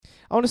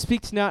I want to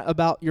speak tonight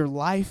about your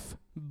life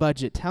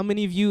budget. How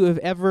many of you have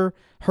ever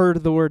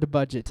heard the word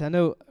budget? I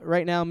know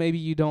right now maybe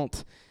you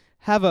don't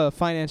have a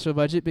financial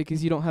budget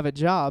because you don't have a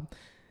job,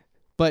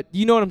 but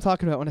you know what I'm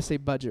talking about when I say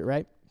budget,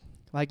 right?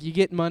 Like you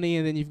get money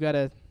and then you've got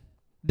to...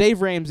 Dave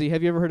Ramsey,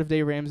 have you ever heard of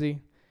Dave Ramsey?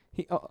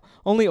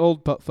 Only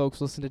old folks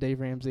listen to Dave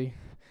Ramsey,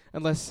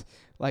 unless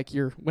like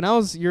when I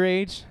was your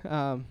age,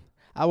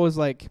 I was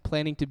like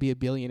planning to be a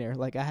billionaire.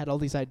 Like I had all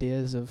these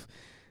ideas of,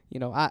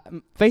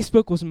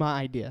 Facebook was my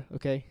idea,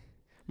 okay?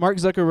 Mark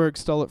Zuckerberg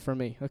stole it from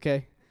me,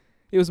 okay?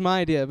 It was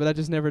my idea, but I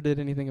just never did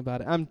anything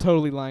about it. I'm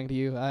totally lying to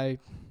you.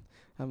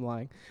 I'm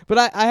lying. But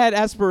I had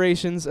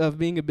aspirations of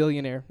being a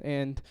billionaire,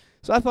 and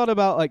so I thought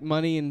about like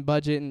money and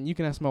budget, and you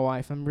can ask my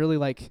wife. I'm really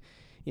like,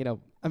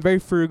 I'm very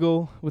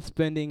frugal with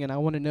spending, and I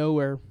want to know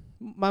where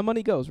my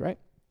money goes, right?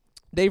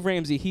 Dave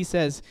Ramsey, he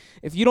says,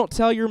 if you don't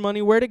tell your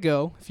money where to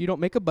go, if you don't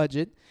make a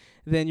budget,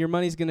 then your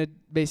money's going to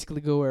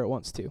basically go where it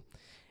wants to.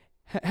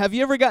 Have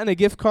you ever gotten a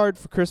gift card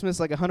for Christmas,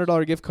 like a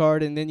 $100 gift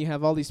card, and then you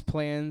have all these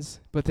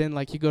plans, but then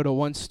like you go to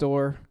one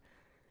store,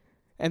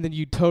 and then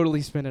you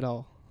totally spend it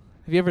all?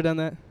 Have you ever done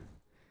that?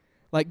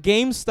 Like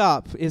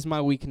GameStop is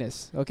my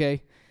weakness,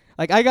 okay?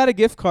 Like I got a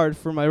gift card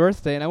for my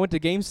birthday, and I went to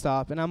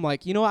GameStop, and I'm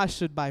like, I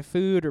should buy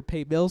food or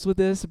pay bills with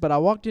this, but I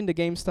walked into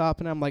GameStop,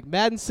 and I'm like,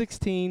 Madden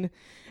 16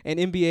 and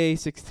NBA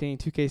 16,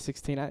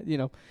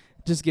 2K16,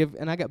 just give,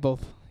 and I got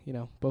both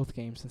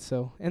games,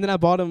 and then I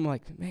bought them,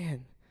 like,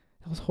 man,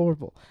 that was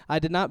horrible. I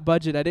did not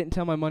budget. I didn't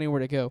tell my money where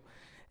to go,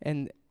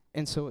 and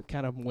so it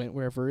kind of went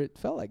wherever it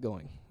felt like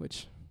going,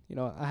 which,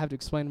 I have to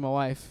explain to my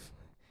wife,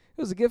 it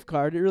was a gift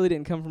card, it really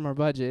didn't come from our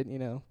budget,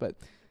 but...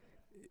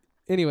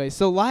 Anyway,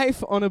 so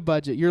life on a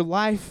budget, your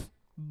life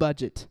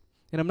budget.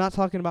 And I'm not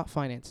talking about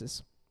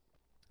finances,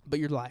 but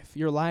your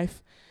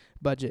life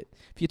budget.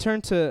 If you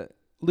turn to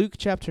Luke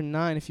chapter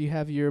 9, if you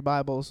have your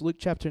Bibles, Luke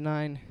chapter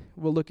 9,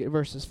 we'll look at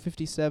verses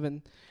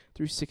 57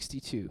 through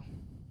 62.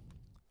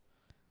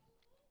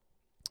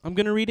 I'm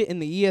going to read it in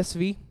the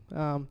ESV,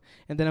 and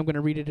then I'm going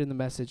to read it in the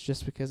Message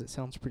just because it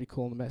sounds pretty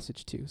cool in the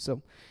Message too.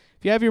 So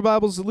if you have your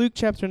Bibles, Luke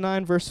chapter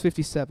 9, verse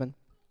 57.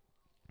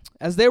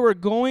 As they were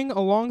going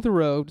along the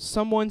road,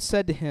 someone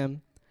said to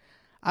him,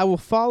 I will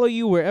follow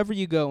you wherever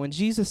you go. And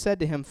Jesus said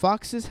to him,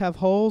 Foxes have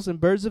holes and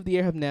birds of the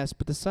air have nests,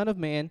 but the Son of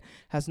Man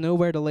has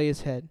nowhere to lay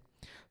his head.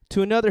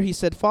 To another he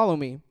said, Follow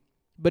me.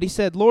 But he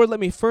said, Lord, let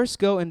me first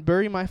go and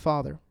bury my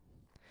father.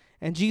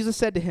 And Jesus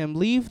said to him,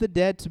 Leave the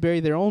dead to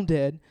bury their own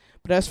dead,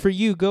 but as for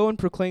you, go and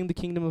proclaim the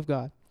kingdom of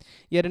God.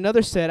 Yet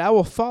another said, I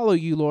will follow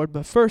you, Lord,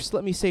 but first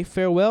let me say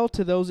farewell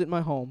to those at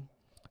my home.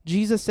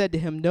 Jesus said to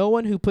him, No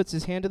one who puts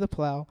his hand to the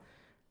plow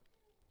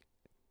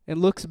and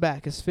looks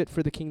back is fit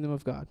for the kingdom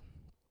of God.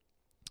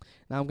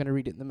 Now I'm going to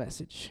read it in the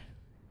Message.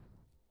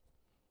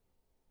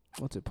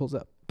 Once it pulls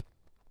up.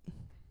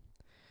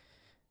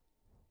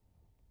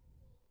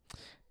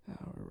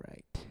 All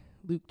right.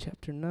 Luke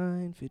chapter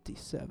 9,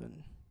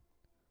 57.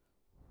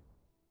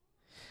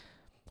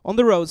 On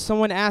the road,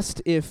 someone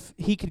asked if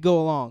he could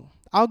go along.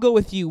 I'll go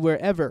with you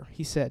wherever,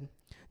 he said.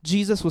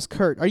 Jesus was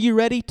curt. Are you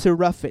ready to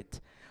rough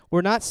it?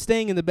 We're not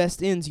staying in the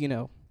best inns,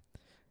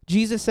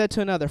 Jesus said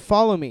to another,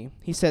 Follow me.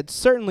 He said,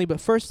 Certainly,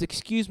 but first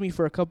excuse me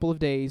for a couple of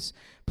days.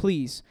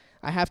 Please,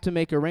 I have to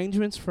make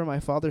arrangements for my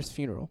father's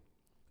funeral.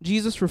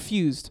 Jesus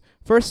refused.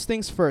 First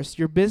things first,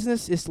 your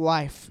business is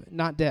life,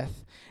 not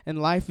death,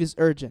 and life is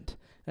urgent.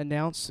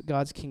 Announce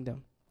God's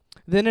kingdom.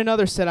 Then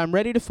another said, I'm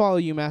ready to follow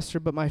you, Master,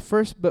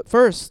 but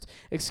first,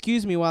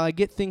 excuse me while I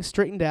get things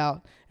straightened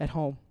out at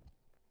home.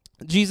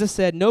 Jesus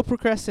said, No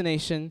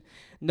procrastination,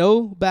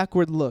 no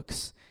backward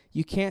looks.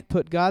 You can't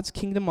put God's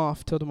kingdom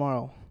off till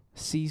tomorrow.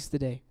 Seize the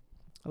day.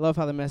 I love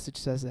how the Message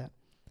says that.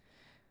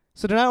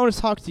 So tonight I want to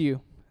talk to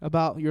you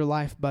about your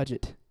life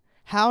budget.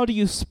 How do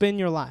you spend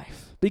your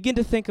life? Begin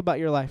to think about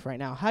your life right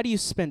now. How do you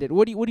spend it?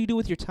 What do you do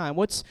with your time?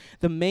 What's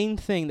the main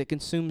thing that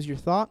consumes your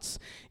thoughts,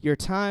 your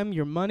time,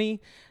 your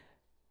money,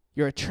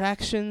 your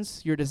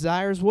attractions, your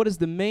desires? What is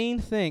the main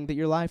thing that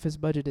your life is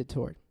budgeted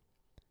toward?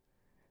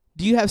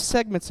 Do you have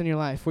segments in your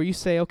life where you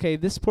say, okay,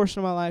 this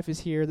portion of my life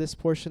is here, this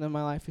portion of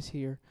my life is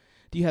here?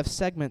 Do you have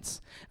segments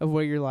of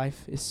where your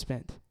life is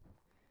spent?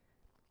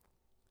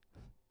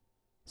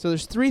 So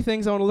there's three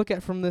things I want to look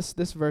at from this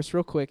verse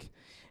real quick,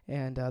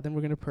 and then we're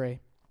going to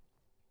pray.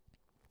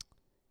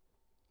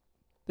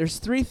 There's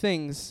three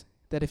things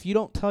that if you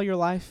don't tell your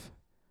life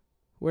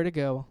where to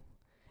go,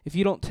 if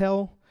you don't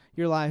tell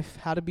your life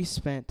how to be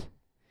spent,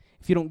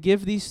 if you don't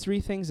give these three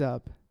things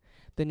up,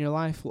 then your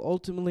life will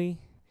ultimately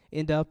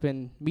end up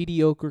in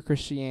mediocre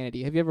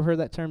Christianity. Have you ever heard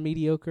that term,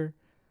 mediocre?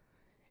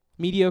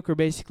 Mediocre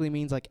basically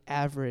means like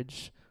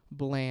average,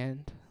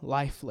 bland,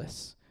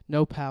 lifeless,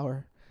 no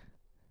power,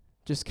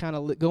 just kind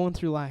of going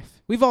through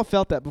life. We've all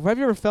felt that before. Have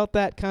you ever felt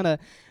that kind of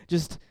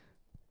just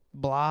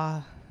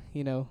blah,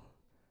 Have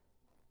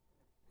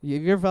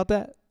you ever felt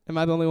that? Am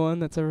I the only one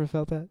that's ever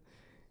felt that?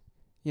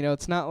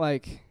 It's not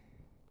like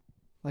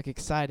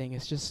exciting.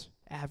 It's just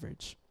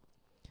average.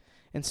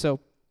 And so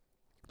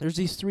there's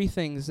these three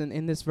things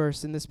in this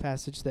verse, in this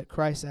passage, that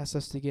Christ asks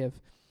us to give.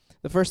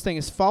 The first thing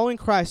is following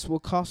Christ will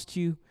cost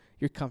you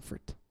your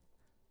comfort.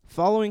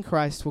 Following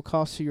Christ will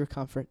cost you your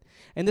comfort.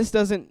 And this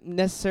doesn't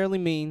necessarily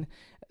mean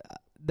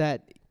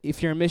that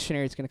if you're a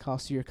missionary, it's going to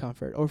cost you your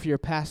comfort, or if you're a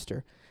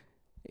pastor.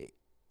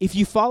 If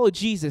you follow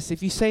Jesus,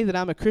 if you say that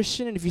I'm a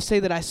Christian, and if you say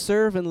that I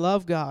serve and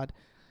love God,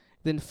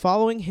 then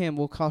following him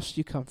will cost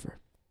you comfort.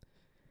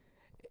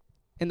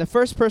 And the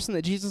first person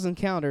that Jesus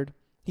encountered,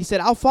 he said,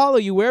 I'll follow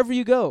you wherever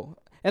you go.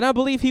 And I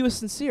believe he was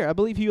sincere. I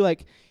believe he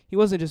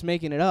wasn't just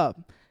making it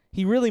up.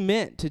 He really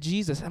meant to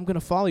Jesus, I'm going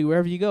to follow you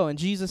wherever you go. And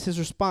Jesus, his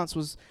response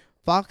was,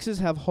 foxes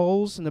have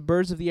holes and the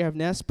birds of the air have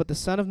nests, but the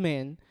Son of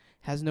Man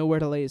has nowhere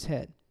to lay his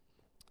head.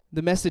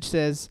 The Message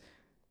says,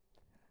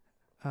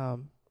 are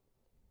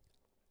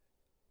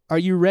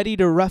you ready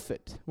to rough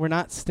it? We're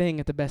not staying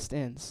at the best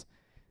ends.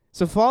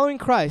 So following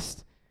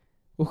Christ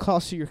will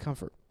cost you your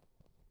comfort.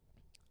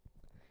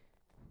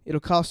 It'll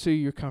cost you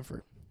your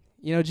comfort.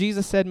 You know,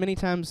 Jesus said many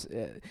times,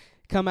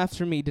 come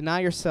after me,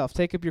 deny yourself,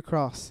 take up your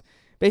cross.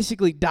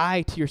 Basically,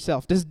 die to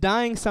yourself. Does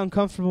dying sound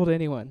comfortable to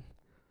anyone?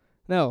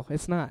 No,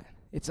 it's not.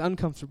 It's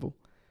uncomfortable.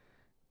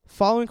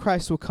 Following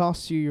Christ will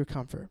cost you your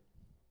comfort.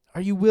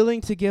 Are you willing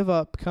to give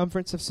up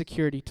comforts of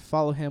security to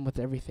follow him with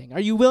everything? Are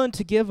you willing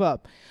to give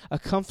up a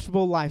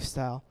comfortable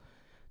lifestyle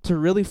to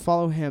really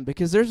follow him?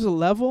 Because there's a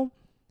level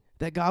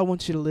that God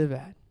wants you to live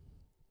at.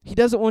 He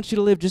doesn't want you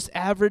to live just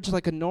average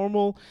like a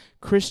normal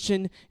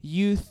Christian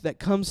youth that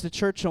comes to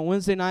church on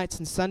Wednesday nights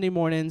and Sunday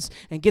mornings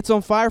and gets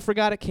on fire for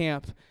God at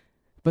camp,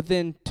 but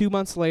then 2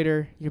 months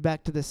later, you're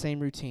back to the same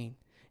routine.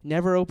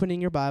 Never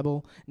opening your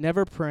Bible,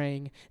 never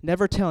praying,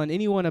 never telling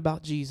anyone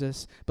about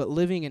Jesus, but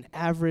living an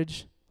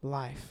average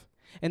life.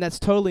 And that's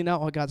totally not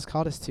what God's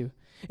called us to.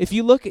 If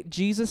you look at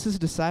Jesus'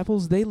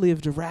 disciples, they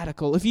lived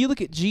radical. If you look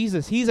at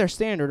Jesus, he's our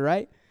standard,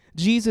 right?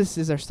 Jesus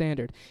is our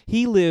standard.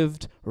 He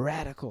lived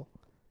radical.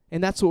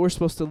 And that's what we're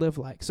supposed to live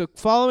like. So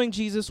following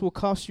Jesus will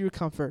cost you your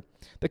comfort.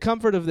 The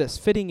comfort of this,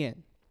 fitting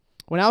in.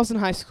 When I was in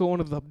high school, one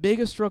of the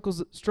biggest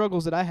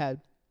struggles that I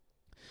had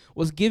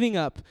was giving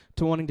up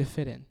to wanting to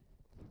fit in.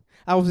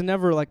 I was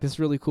never like this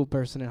really cool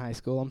person in high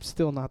school. I'm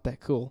still not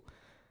that cool.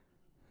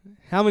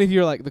 How many of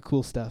you are like the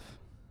cool stuff?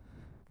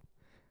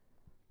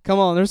 Come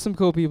on, there's some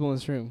cool people in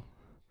this room.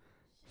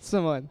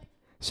 Someone.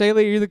 Shaylee,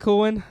 are you the cool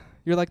one?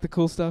 You're like the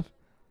cool stuff?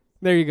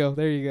 There you go,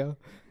 there you go.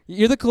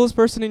 You're the coolest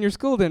person in your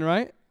school then,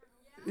 right?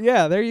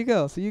 Yeah, there you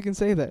go. So you can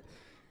say that.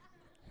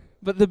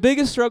 But the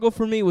biggest struggle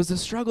for me was the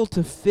struggle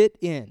to fit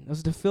in. It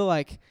was to feel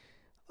like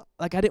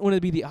I didn't want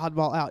to be the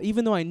oddball out,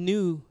 even though I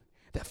knew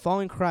that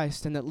following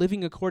Christ and that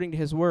living according to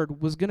his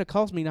word was going to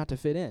cause me not to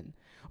fit in.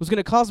 It was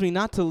going to cause me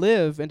not to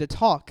live and to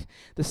talk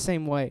the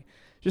same way.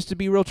 Just to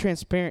be real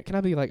transparent, can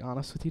I be like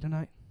honest with you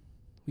tonight?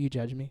 Will you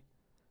judge me?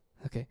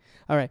 Okay.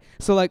 All right.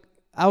 So like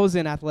I was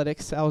in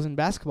athletics. I was in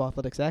basketball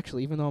athletics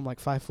actually, even though I'm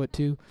like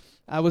 5'2".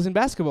 I was in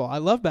basketball. I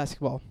love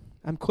basketball.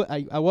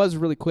 I was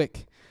really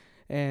quick,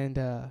 and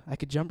I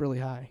could jump really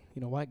high.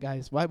 You know, white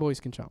boys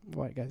can jump.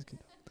 White guys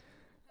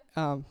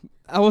can.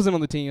 I wasn't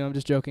on the team. I'm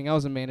just joking. I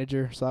was a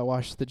manager, so I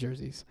washed the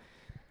jerseys.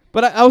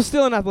 But I was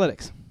still in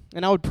athletics,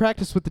 and I would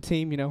practice with the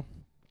team, you know.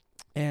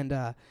 And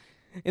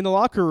in the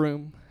locker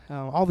room,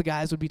 all the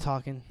guys would be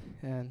talking.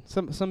 And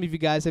some of you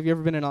guys, have you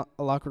ever been in a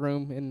locker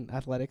room in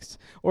athletics?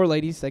 Or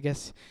ladies, I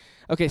guess.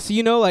 Okay, so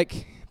you know,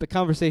 like, the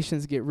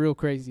conversations get real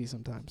crazy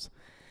sometimes.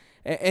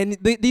 And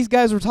these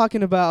guys were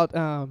talking about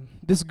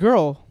this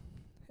girl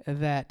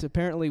that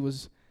apparently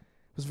was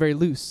very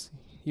loose.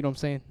 You know what I'm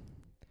saying?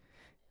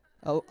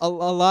 A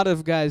lot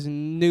of guys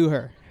knew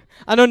her.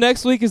 I know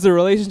next week is the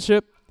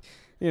relationship,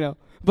 you know,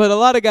 but a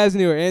lot of guys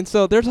knew her. And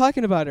so they're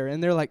talking about her,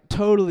 and they're like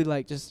totally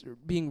like just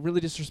being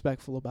really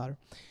disrespectful about her.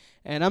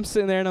 And I'm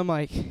sitting there, and I'm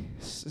like,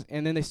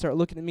 and then they start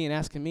looking at me and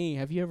asking me,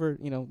 have you ever,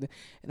 you know,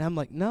 and I'm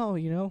like, no,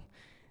 you know.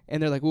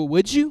 And they're like, well,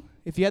 would you?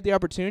 If you had the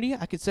opportunity,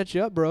 I could set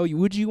you up, bro.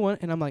 Would you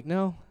want? And I'm like,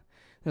 no.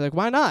 They're like,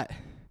 why not?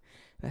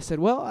 And I said,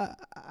 well,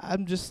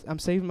 I'm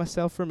saving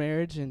myself for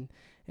marriage, and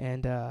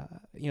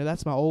you know,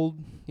 that's my old,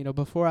 you know,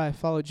 before I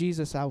followed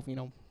Jesus, you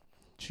know,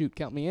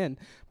 count me in.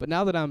 But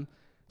now that I'm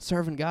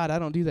serving God, I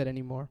don't do that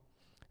anymore.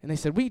 And they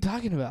said, what are you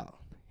talking about?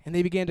 And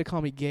they began to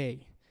call me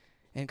gay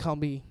and call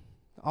me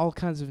all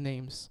kinds of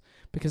names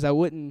because I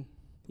wouldn't,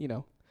 you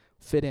know,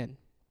 fit in.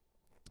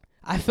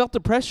 I felt the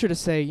pressure to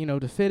say, you know,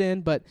 to fit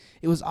in, but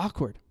it was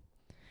awkward.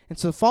 And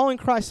so following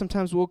Christ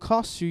sometimes will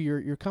cost you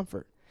your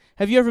comfort.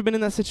 Have you ever been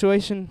in that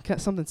situation,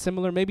 something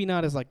similar? Maybe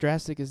not as like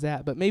drastic as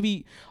that, but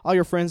maybe all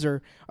your friends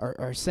are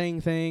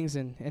saying things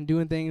and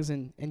doing things,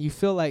 and you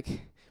feel like,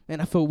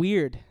 man, I feel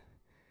weird.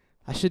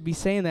 I should be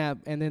saying that,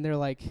 and then they're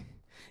like,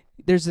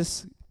 there's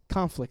this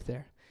conflict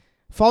there.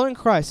 Following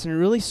Christ and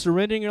really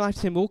surrendering your life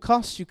to him will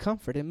cost you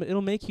comfort. It'll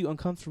make you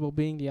uncomfortable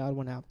being the odd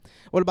one out.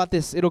 What about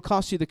this? It'll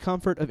cost you the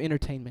comfort of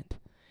entertainment.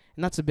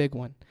 And that's a big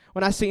one.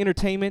 When I say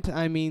entertainment,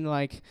 I mean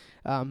like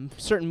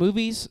certain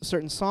movies,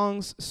 certain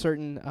songs,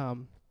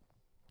 certain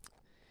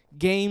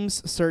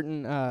games,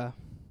 certain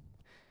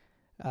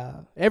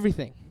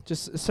everything.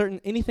 Just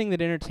anything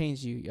that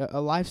entertains you,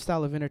 a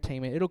lifestyle of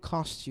entertainment. It'll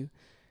cost you.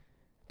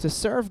 To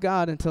serve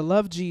God and to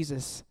love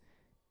Jesus,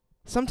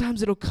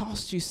 sometimes it'll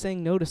cost you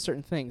saying no to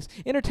certain things.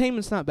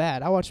 Entertainment's not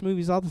bad. I watch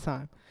movies all the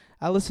time.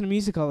 I listen to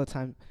music all the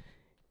time.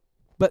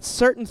 But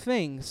certain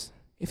things,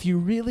 if you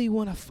really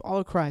want to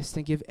follow Christ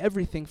and give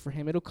everything for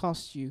him, it'll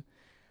cost you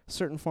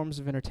certain forms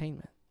of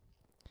entertainment.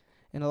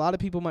 And a lot of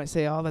people might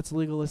say, oh, that's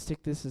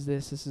legalistic, this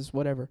is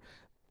whatever.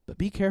 But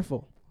be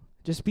careful.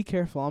 Just be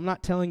careful. I'm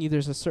not telling you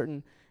there's a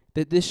certain,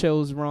 that this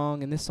show's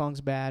wrong and this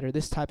song's bad or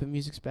this type of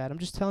music's bad. I'm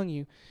just telling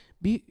you,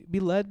 be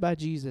led by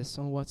Jesus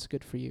on what's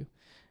good for you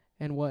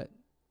and what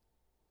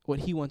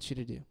he wants you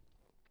to do.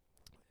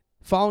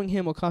 Following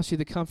him will cost you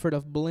the comfort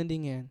of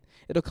blending in.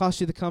 It'll cost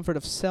you the comfort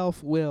of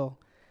self-will.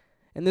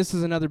 And this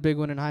is another big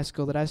one in high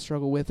school that I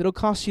struggle with. It'll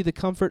cost you the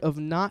comfort of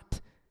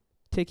not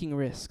taking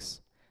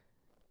risks.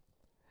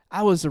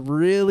 I was a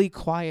really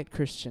quiet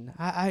Christian.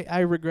 I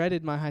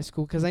regretted my high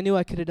school because I knew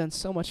I could have done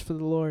so much for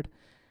the Lord.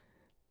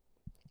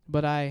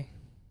 But I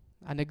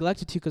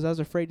neglected to because I was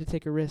afraid to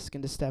take a risk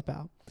and to step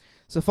out.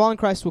 So following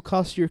Christ will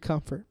cost you your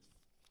comfort.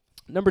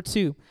 Number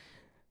 2,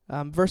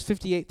 verse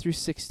 58 through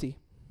 60.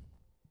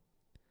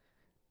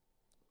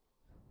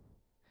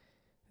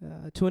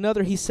 To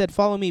another he said,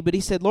 follow me. But he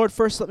said, Lord,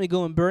 first let me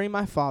go and bury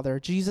my father.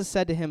 Jesus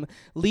said to him,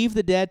 leave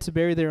the dead to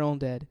bury their own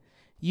dead.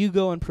 You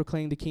go and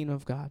proclaim the kingdom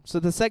of God. So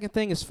the second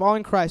thing is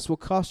following Christ will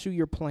cost you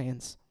your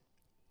plans.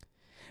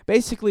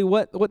 Basically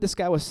what this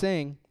guy was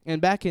saying,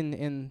 and back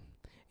in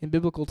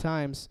biblical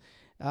times,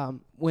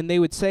 when they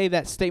would say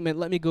that statement,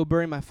 let me go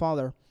bury my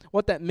father,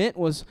 what that meant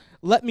was,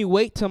 let me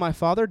wait till my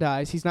father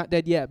dies. He's not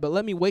dead yet, but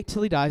let me wait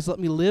till he dies. Let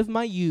me live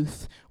my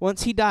youth.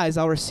 Once he dies,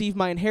 I'll receive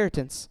my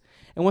inheritance.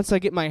 And once I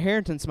get my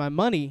inheritance, my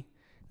money,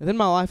 and then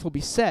my life will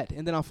be set,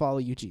 and then I'll follow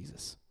you,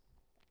 Jesus.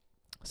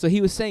 So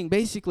he was saying,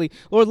 basically,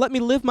 Lord, let me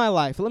live my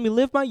life. Let me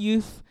live my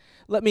youth.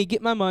 Let me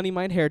get my money,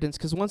 my inheritance,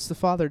 because once the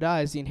father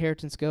dies, the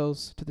inheritance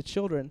goes to the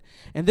children.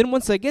 And then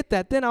once I get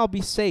that, then I'll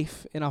be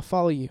safe, and I'll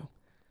follow you.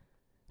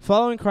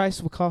 Following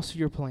Christ will cost you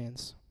your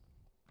plans.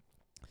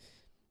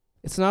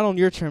 It's not on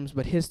your terms,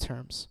 but his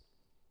terms.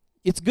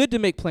 It's good to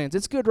make plans.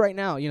 It's good right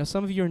now. You know,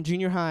 some of you are in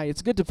junior high.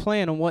 It's good to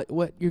plan on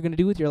what you're going to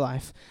do with your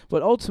life.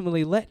 But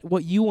ultimately, let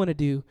what you want to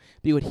do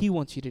be what he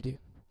wants you to do.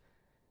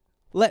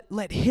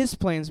 Let his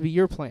plans be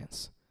your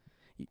plans.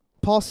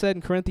 Paul said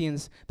in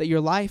Corinthians that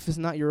your life is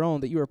not your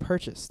own, that you are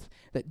purchased,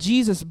 that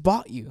Jesus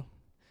bought you.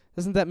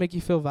 Doesn't that make you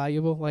feel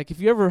valuable? Like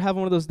if you ever have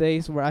one of those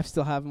days where I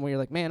still have them where you're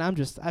like, man,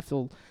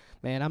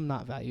 I'm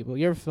not valuable.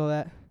 You ever feel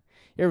that?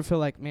 You ever feel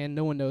like, man,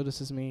 no one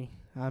notices me.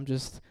 I'm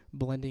just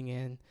blending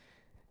in.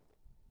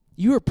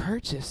 You were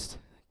purchased.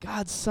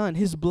 God's son,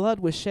 his blood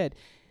was shed.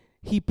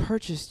 He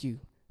purchased you.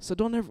 So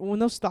don't ever, when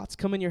those thoughts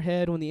come in your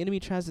head, when the enemy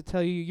tries to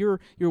tell you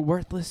you're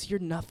worthless, you're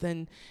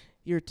nothing,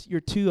 you're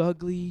too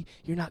ugly,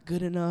 you're not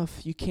good enough,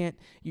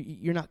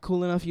 you're not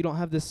cool enough, you don't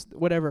have this,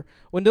 whatever.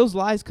 When those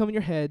lies come in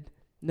your head,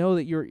 know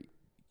that you're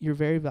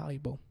very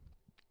valuable.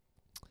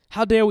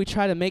 How dare we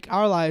try to make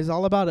our lives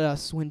all about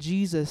us when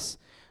Jesus,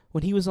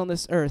 when he was on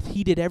this earth,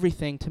 he did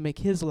everything to make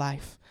his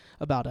life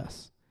about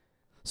us.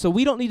 So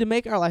we don't need to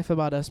make our life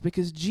about us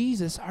because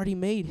Jesus already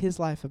made his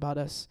life about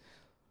us.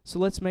 So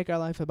let's make our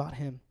life about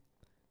him.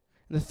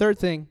 And the third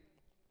thing,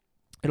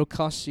 it'll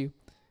cost you.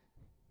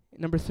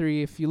 Number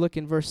 3, if you look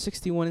in verse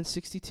 61 and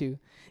 62.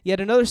 Yet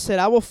another said,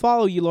 I will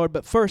follow you, Lord,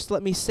 but first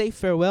let me say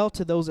farewell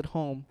to those at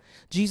home.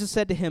 Jesus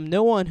said to him,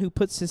 no one who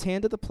puts his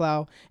hand to the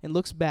plow and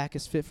looks back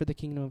is fit for the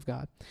kingdom of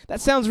God.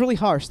 That sounds really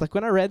harsh. Like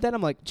when I read that,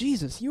 I'm like,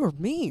 Jesus, you are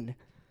mean.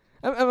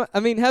 I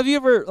mean, have you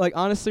ever, like,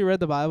 honestly read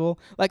the Bible?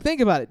 Like,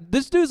 think about it.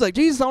 This dude's like,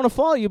 Jesus, I want to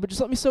follow you, but just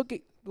let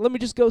me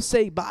just go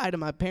say bye to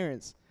my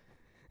parents.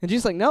 And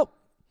Jesus like, nope.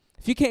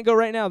 If you can't go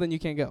right now, then you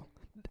can't go.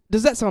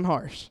 Does that sound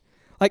harsh?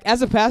 Like,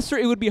 as a pastor,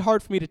 it would be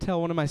hard for me to tell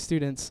one of my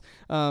students,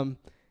 you want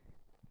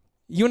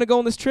to go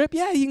on this trip?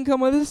 Yeah, you can come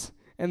with us.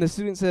 And the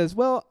student says,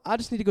 well, I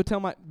just need to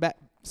go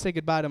say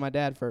goodbye to my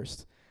dad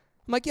first.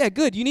 I'm like, yeah,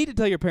 good. You need to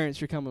tell your parents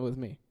you're coming with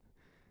me.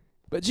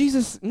 But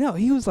Jesus, no,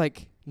 he was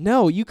like,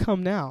 no, you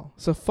come now.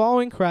 So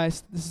following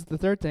Christ, this is the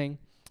third thing,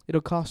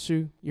 it'll cost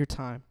you your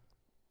time.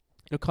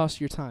 It'll cost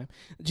you your time.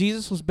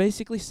 Jesus was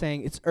basically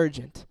saying it's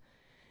urgent.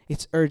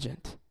 It's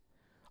urgent.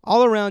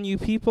 All around you,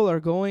 people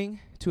are going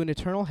to an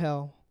eternal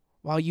hell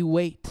while you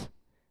wait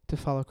to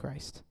follow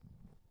Christ.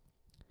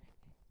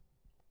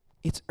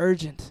 It's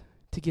urgent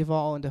to give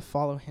all and to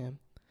follow him.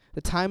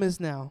 The time is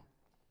now.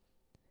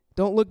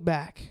 Don't look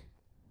back.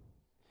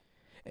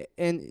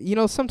 And, you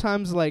know,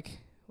 sometimes like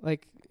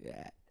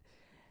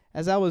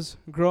as I was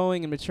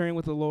growing and maturing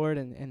with the Lord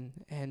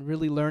and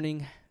really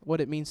learning what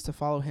it means to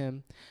follow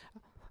him,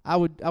 I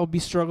would be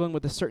struggling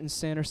with a certain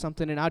sin or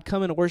something, and I'd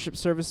come in a worship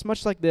service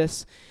much like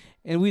this,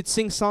 and we'd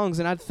sing songs,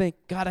 and I'd think,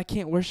 God, I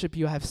can't worship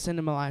you. I have sin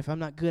in my life. I'm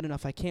not good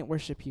enough. I can't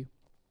worship you.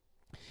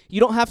 You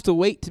don't have to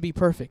wait to be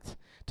perfect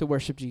to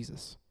worship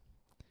Jesus.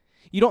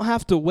 You don't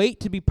have to wait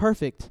to be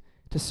perfect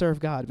to serve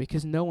God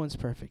because no one's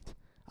perfect.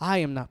 I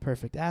am not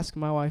perfect. Ask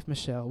my wife,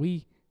 Michelle.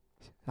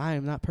 I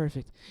am not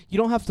perfect. You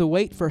don't have to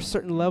wait for a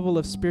certain level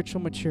of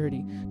spiritual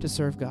maturity to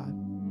serve God.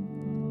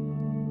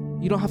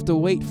 You don't have to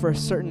wait for a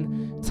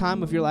certain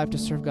time of your life to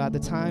serve God. The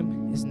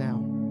time is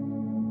now.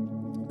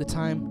 The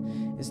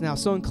time is now.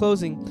 So in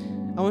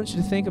closing, I want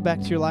you to think back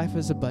to your life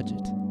as a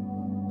budget.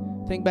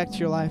 Think back to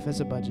your life as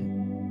a budget.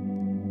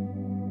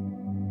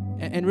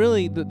 And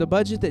really, the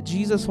budget that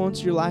Jesus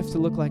wants your life to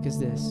look like is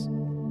this.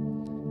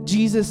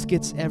 Jesus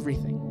gets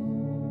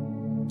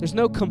everything. There's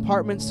no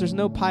compartments. There's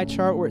no pie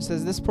chart where it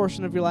says this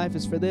portion of your life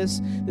is for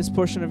this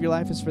portion of your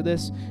life is for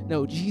this.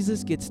 No,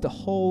 Jesus gets the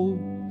whole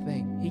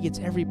thing. He gets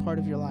every part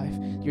of your life.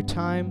 Your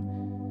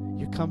time,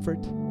 your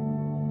comfort,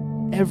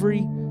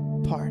 every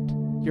part.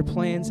 Your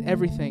plans,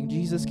 everything.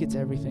 Jesus gets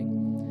everything.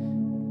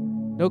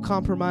 No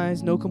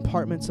compromise, no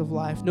compartments of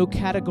life, no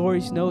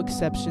categories, no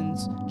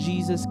exceptions.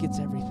 Jesus gets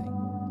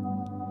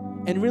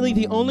everything. And really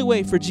the only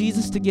way for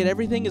Jesus to get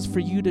everything is for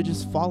you to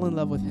just fall in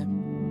love with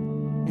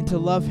him and to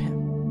love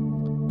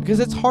him. Because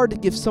it's hard to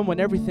give someone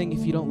everything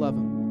if you don't love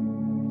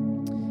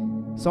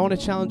him. So I want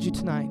to challenge you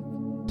tonight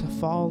to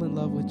fall in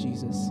love with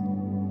Jesus.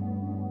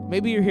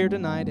 Maybe you're here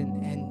tonight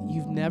and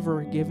you've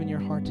never given your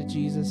heart to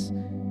Jesus.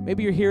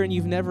 Maybe you're here and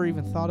you've never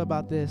even thought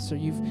about this, or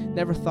you've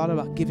never thought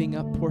about giving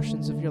up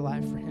portions of your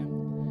life for him.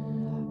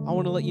 I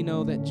want to let you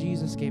know that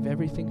Jesus gave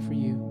everything for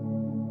you.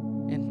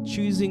 And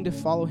choosing to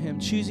follow him,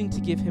 choosing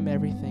to give him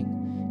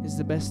everything is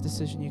the best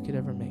decision you could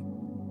ever make.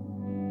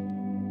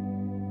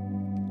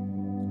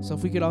 So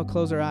if we could all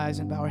close our eyes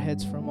and bow our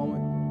heads for a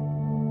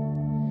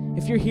moment.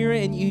 If you're here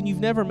and you've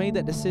never made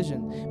that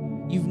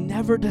decision, you've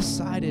never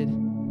decided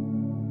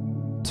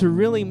to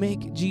really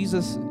make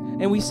Jesus,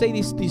 and we say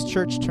these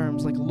church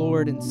terms like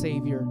Lord and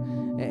Savior,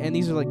 and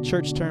these are like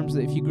church terms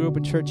that if you grew up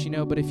in church, you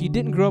know, but if you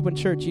didn't grow up in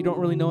church, you don't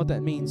really know what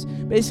that means.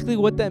 Basically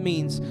what that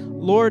means,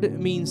 Lord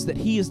means that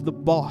he is the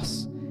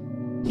boss.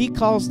 He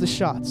calls the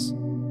shots.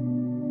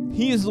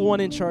 He is the one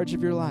in charge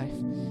of your life.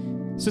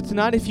 So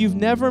tonight, if you've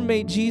never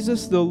made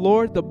Jesus the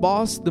Lord, the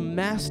boss, the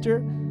master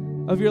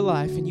of your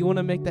life, and you want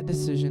to make that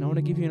decision, I want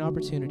to give you an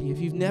opportunity. If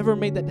you've never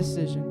made that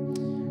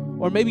decision,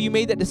 or maybe you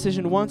made that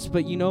decision once,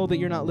 but you know that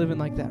you're not living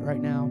like that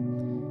right now,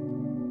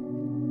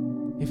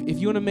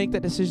 if you want to make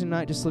that decision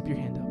tonight, just slip your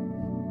hand up.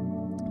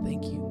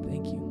 Thank you,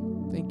 thank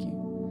you, thank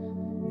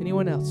you.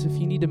 Anyone else, if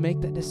you need to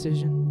make that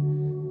decision,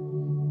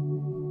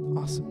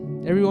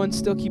 awesome. Everyone,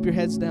 still keep your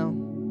heads down.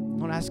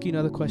 I want to ask you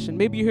another question.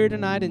 Maybe you're here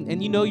tonight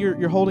and you know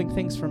you're holding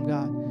things from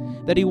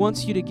God, that he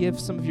wants you to give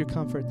some of your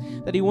comfort,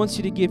 that he wants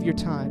you to give your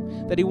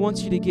time, that he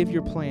wants you to give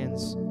your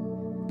plans.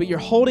 But you're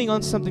holding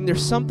on something.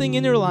 There's something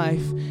in your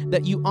life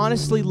that you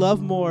honestly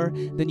love more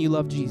than you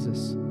love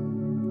Jesus.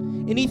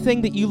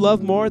 Anything that you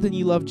love more than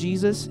you love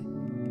Jesus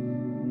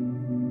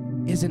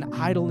is an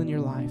idol in your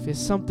life, is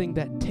something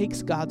that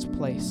takes God's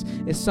place,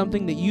 is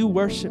something that you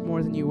worship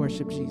more than you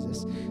worship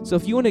Jesus. So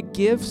if you want to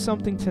give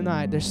something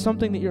tonight, there's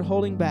something that you're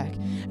holding back.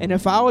 And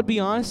if I would be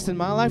honest, in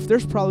my life,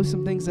 there's probably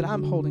some things that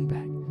I'm holding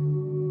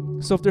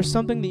back. So if there's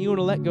something that you want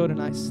to let go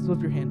tonight,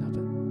 slip your hand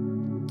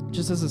up.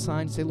 Just as a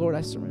sign, say, Lord,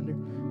 I surrender.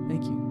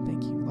 Thank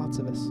you, lots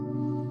of us.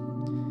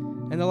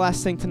 And the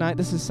last thing tonight,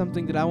 this is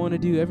something that I want to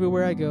do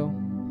everywhere I go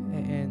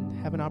and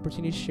have an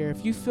opportunity to share.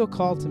 If you feel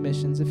called to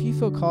missions, if you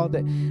feel called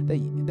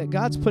that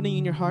God's putting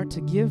in your heart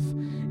to give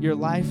your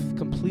life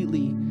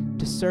completely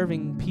to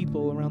serving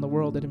people around the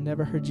world that have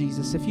never heard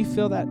Jesus, if you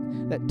feel that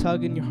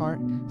tug in your heart,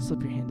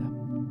 slip your hand up.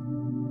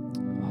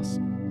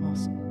 Awesome,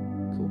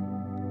 cool,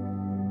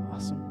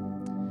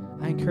 awesome.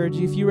 I encourage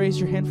you, if you raise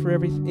your hand for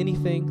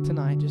anything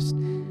tonight, just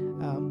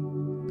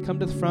come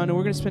to the front, and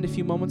we're going to spend a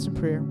few moments in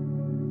prayer,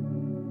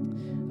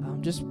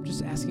 just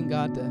asking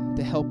God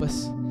to help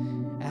us,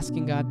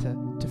 asking God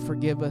to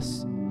forgive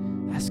us,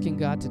 asking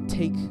God to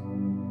take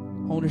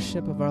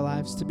ownership of our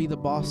lives, to be the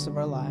boss of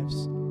our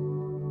lives.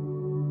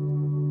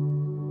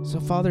 So,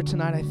 Father,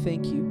 tonight I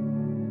thank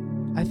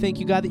you. I thank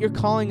you, God, that you're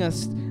calling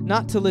us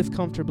not to live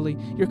comfortably.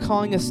 You're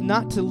calling us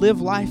not to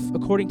live life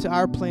according to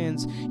our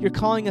plans. You're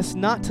calling us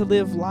not to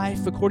live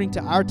life according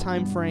to our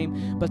time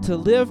frame, but to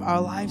live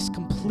our lives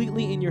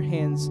completely in your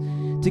hands,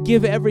 to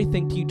give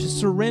everything to you, to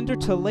surrender,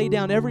 to lay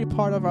down every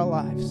part of our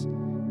lives.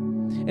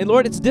 And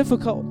Lord, it's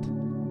difficult.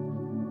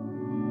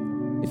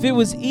 If it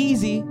was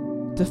easy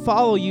to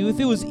follow you, if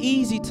it was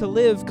easy to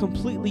live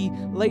completely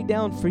laid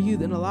down for you,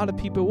 then a lot of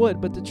people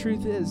would. But the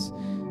truth is,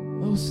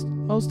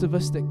 most of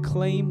us that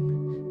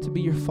claim to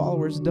be your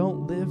followers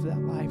don't live that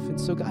life. And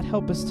so God,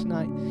 help us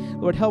tonight.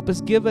 Lord, help us,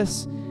 give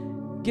us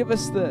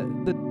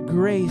the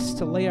grace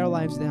to lay our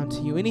lives down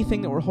to you.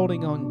 Anything that we're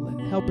holding on,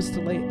 help us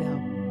to lay it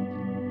down.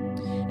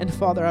 And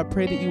Father, I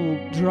pray that you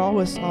will draw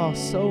us all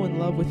so in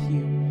love with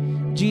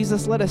you.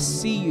 Jesus, let us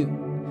see you.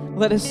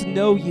 Let us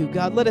know you,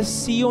 God. Let us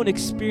see you and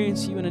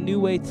experience you in a new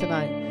way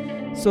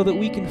tonight, so that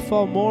we can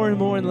fall more and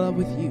more in love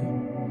with you.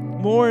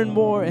 More and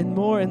more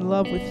in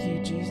love with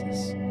you,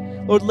 Jesus.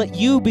 Lord, let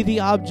you be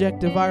the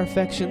object of our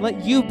affection.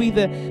 Let you be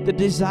the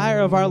desire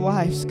of our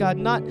lives, God,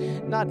 not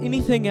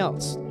anything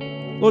else.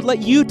 Lord,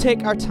 let you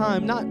take our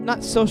time,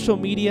 not social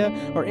media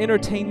or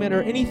entertainment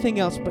or anything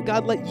else, but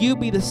God, let you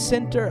be the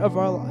center of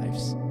our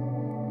lives.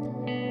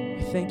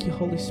 I thank you,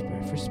 Holy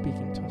Spirit, for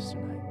speaking to us tonight.